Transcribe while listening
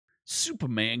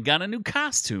Superman got a new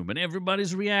costume and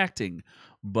everybody's reacting.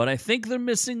 But I think they're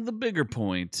missing the bigger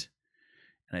point,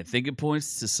 and I think it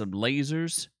points to some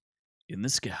lasers in the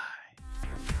sky.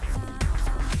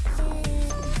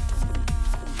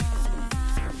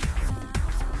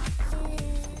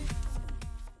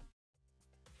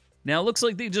 Now, it looks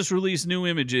like they just released new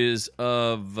images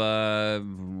of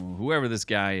whoever this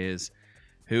guy is,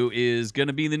 who is going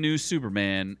to be the new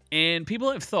Superman. And people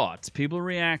have thoughts. People are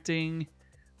reacting.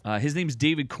 His name's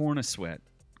David Cornsweet.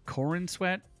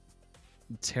 Cornsweet?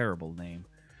 Terrible name.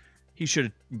 He should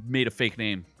have made a fake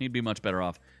name. He'd be much better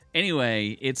off.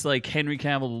 Anyway, it's like Henry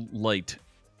Cavill light,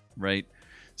 right?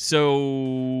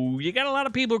 So you got a lot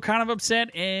of people kind of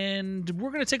upset, and we're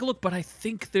going to take a look, but I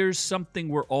think there's something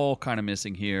we're all kind of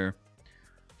missing here.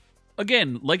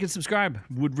 Again, like and subscribe.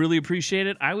 Would really appreciate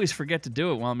it. I always forget to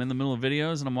do it while I'm in the middle of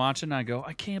videos and I'm watching, and I go,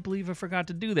 I can't believe I forgot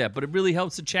to do that. But it really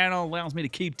helps the channel, allows me to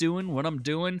keep doing what I'm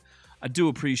doing. I do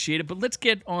appreciate it, but let's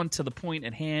get on to the point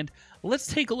at hand. Let's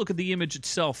take a look at the image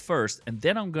itself first, and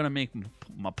then I'm going to make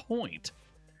my point,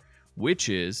 which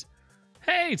is,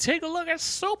 hey, take a look at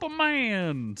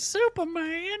Superman.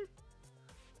 Superman.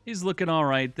 He's looking all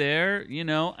right there. You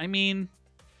know, I mean,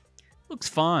 looks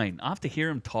fine. I'll have to hear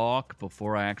him talk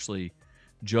before I actually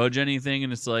judge anything,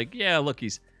 and it's like, yeah, look,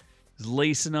 he's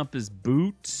lacing up his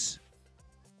boots.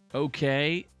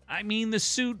 Okay. I mean, the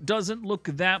suit doesn't look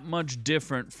that much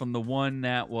different from the one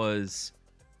that was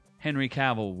Henry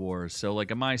Cavill wore. So, like,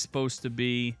 am I supposed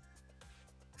to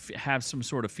have some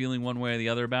sort of feeling one way or the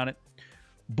other about it?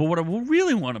 But what I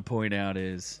really want to point out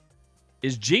is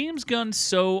James Gunn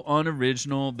so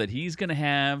unoriginal that he's going to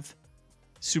have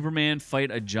Superman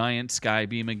fight a giant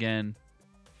skybeam again?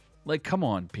 Like, come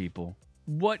on, people.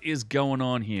 What is going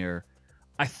on here?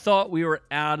 I thought we were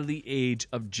out of the age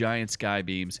of giant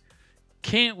skybeams.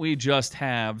 Can't we just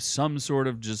have some sort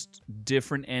of just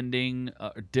different ending,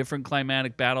 different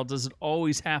climatic battle? Does it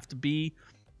always have to be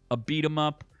a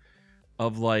beat-em-up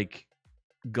of, like,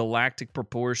 galactic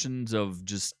proportions of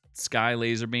just sky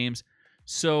laser beams?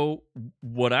 So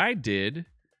what I did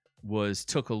was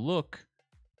took a look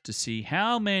to see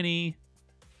how many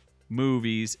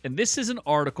movies, and this is an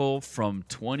article from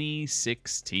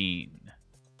 2016.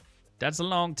 That's a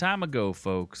long time ago,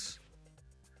 folks.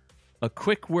 A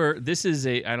quick word. This is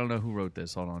I don't know who wrote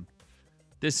this. Hold on.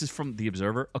 This is from The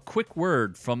Observer. A quick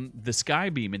word from the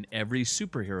skybeam in every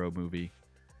superhero movie.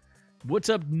 What's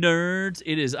up, nerds?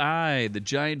 It is I, the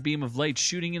giant beam of light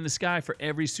shooting in the sky for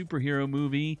every superhero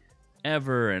movie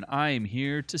ever, and I am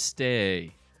here to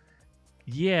stay.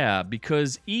 Yeah,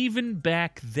 because even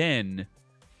back then,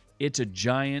 it's a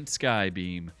giant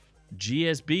skybeam.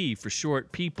 GSB for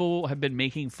short. People have been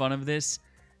making fun of this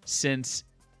since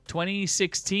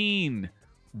 2016.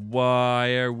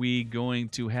 Why are we going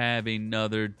to have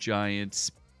another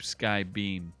giant sky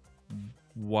beam?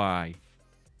 Why?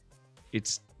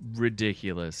 It's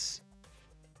ridiculous.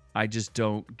 I just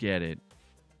don't get it.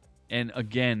 And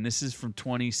again, this is from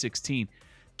 2016.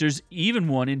 There's even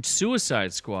one in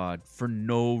Suicide Squad for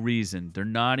no reason. They're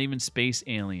not even space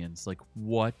aliens. Like,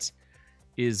 what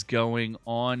is going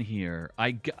on here?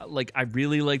 I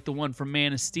really like the one from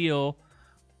Man of Steel,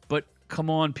 but come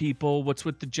on, people. What's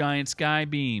with the giant sky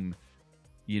beam?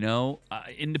 You know,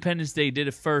 Independence Day did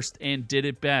it first and did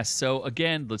it best. So,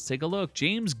 again, let's take a look.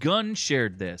 James Gunn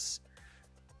shared this.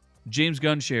 James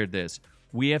Gunn shared this.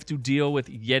 We have to deal with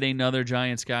yet another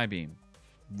giant sky beam.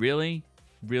 Really?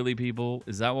 Really, people?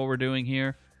 Is that what we're doing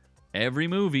here? Every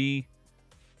movie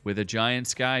with a giant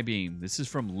sky beam. This is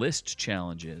from List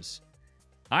Challenges.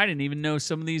 I didn't even know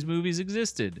some of these movies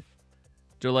existed.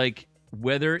 They're like,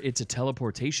 whether it's a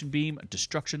teleportation beam, a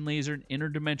destruction laser, an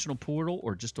interdimensional portal,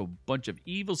 or just a bunch of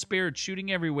evil spirits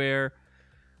shooting everywhere.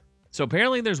 So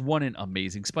apparently there's one in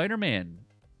Amazing Spider-Man,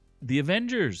 The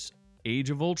Avengers,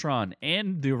 Age of Ultron,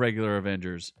 and the regular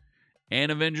Avengers,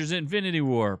 and Avengers Infinity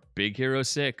War, Big Hero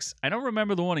 6. I don't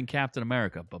remember the one in Captain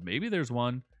America, but maybe there's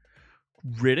one.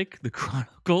 Riddick, The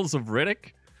Chronicles of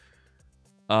Riddick.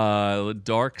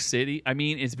 Dark City. I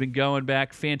mean, it's been going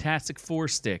back. Fantastic Four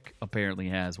Stick apparently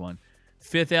has one.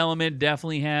 Fifth Element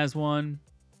definitely has one.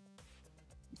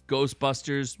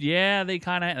 Ghostbusters. Yeah, they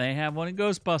have one in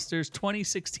Ghostbusters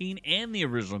 2016 and the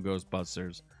original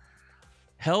Ghostbusters.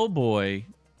 Hellboy.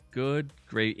 Good,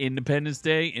 great. Independence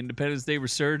Day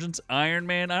Resurgence, Iron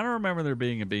Man. I don't remember there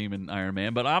being a beam in Iron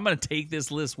Man, but I'm going to take this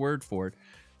list word for it.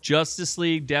 Justice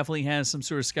League definitely has some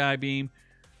sort of sky beam.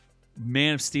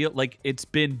 Man of Steel, like, it's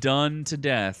been done to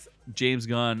death. James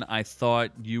Gunn, I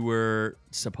thought you were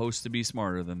supposed to be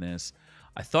smarter than this.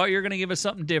 I thought you were going to give us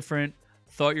something different.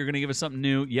 Thought you were going to give us something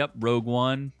new. Yep, Rogue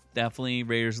One, definitely.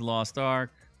 Raiders of the Lost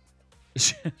Ark.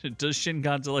 Does Shin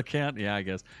Godzilla count? Yeah, I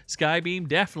guess. Skybeam,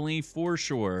 definitely, for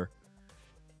sure.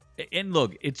 And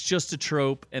look, it's just a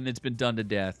trope, and it's been done to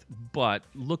death. But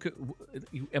look at,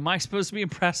 am I supposed to be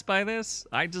impressed by this?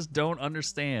 I just don't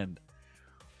understand.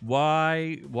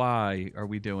 Why are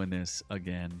we doing this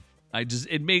again?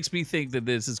 It makes me think that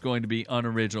this is going to be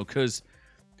unoriginal because,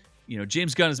 you know,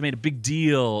 James Gunn has made a big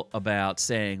deal about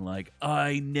saying like,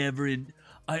 I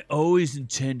always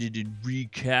intended in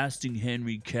recasting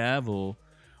Henry Cavill.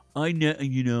 I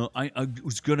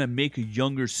was gonna make a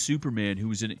younger Superman who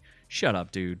was in it. Shut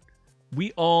up, dude.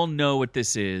 We all know what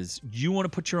this is. You want to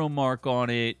put your own mark on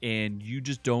it, and you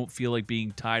just don't feel like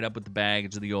being tied up with the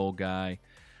baggage of the old guy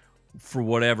for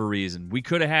whatever reason. We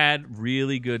could have had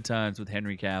really good times with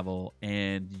Henry Cavill,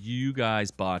 and you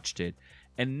guys botched it.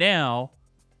 And now,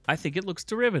 I think it looks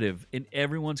derivative, and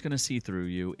everyone's going to see through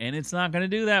you, and it's not going to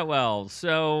do that well.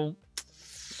 So,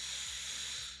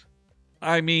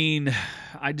 I mean,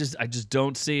 I just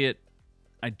don't see it.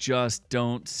 I just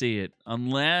don't see it.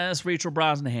 Unless Rachel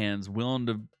Brosnahan's willing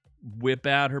to whip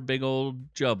out her big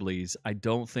old jubblies, I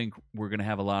don't think we're going to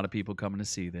have a lot of people coming to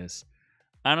see this.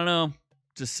 I don't know.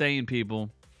 Just saying,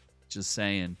 people. Just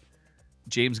saying.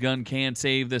 James Gunn can't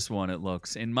save this one, it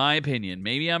looks. In my opinion.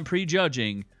 Maybe I'm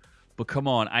prejudging, but come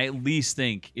on. I at least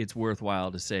think it's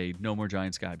worthwhile to say no more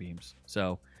giant sky beams.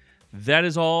 So that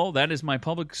is all. That is my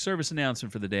public service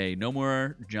announcement for the day. No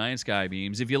more giant sky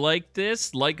beams. If you like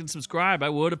this, like and subscribe. I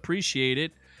would appreciate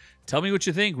it. Tell me what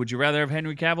you think. Would you rather have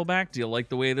Henry Cavill back? Do you like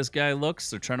the way this guy looks?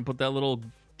 They're trying to put that little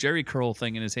Jerry curl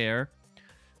thing in his hair.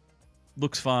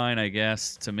 Looks fine, I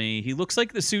guess, to me. He looks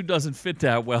like the suit doesn't fit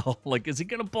that well. Like, is he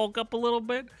going to bulk up a little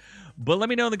bit? But let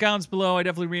me know in the comments below. I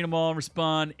definitely read them all and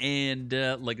respond. And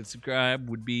like and subscribe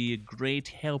would be a great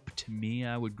help to me.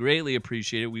 I would greatly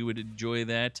appreciate it. We would enjoy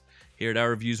that. Here at Our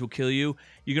Reviews Will Kill You.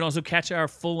 You can also catch our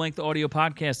full-length audio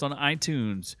podcast on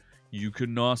iTunes. You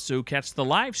can also catch the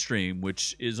live stream,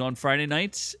 which is on Friday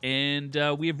nights. And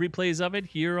we have replays of it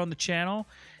here on the channel.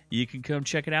 You can come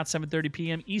check it out 7:30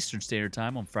 p.m. Eastern Standard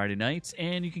Time on Friday nights.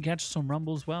 And you can catch us on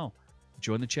Rumble as well.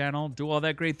 Join the channel. Do all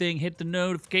that great thing. Hit the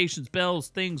notifications, bells,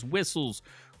 things, whistles.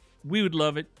 We would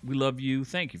love it. We love you.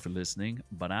 Thank you for listening.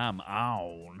 But I'm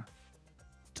on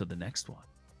to the next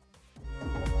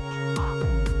one.